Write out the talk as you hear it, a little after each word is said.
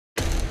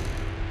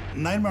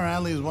Nightmare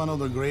Alley is one of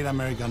the great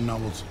American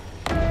novels.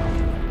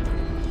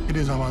 It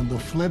is about the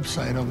flip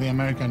side of the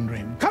American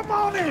dream. Come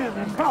on in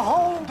and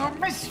behold the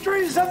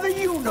mysteries of the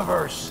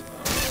universe.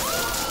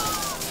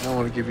 I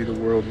want to give you the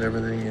world and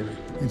everything in it.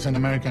 It's an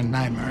American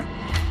nightmare.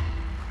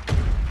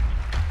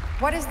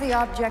 What is the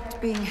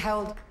object being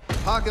held?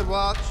 Pocket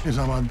watch. It's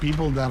about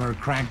people that are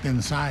cracked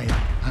inside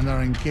and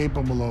are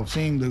incapable of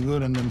seeing the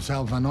good in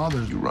themselves and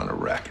others. You run a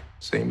wreck,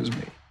 same as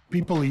me.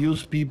 People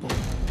use people.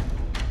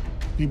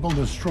 People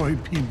destroy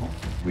people.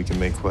 We can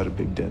make quite a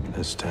big dent in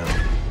this town.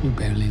 You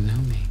barely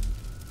know me.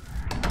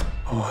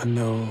 Oh, I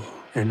know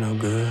you're no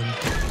good.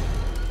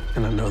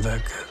 And I know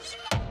that because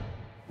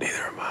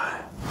neither am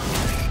I.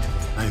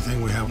 I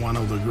think we have one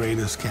of the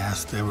greatest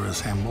casts ever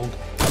assembled.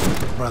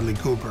 Bradley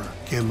Cooper,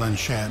 Cate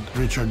Blanchett,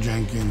 Richard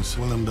Jenkins,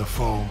 William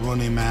Dafoe,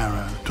 Rooney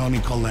Mara, Toni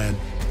Collette,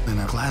 in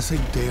a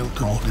classic tale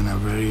told in a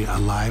very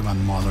alive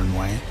and modern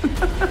way.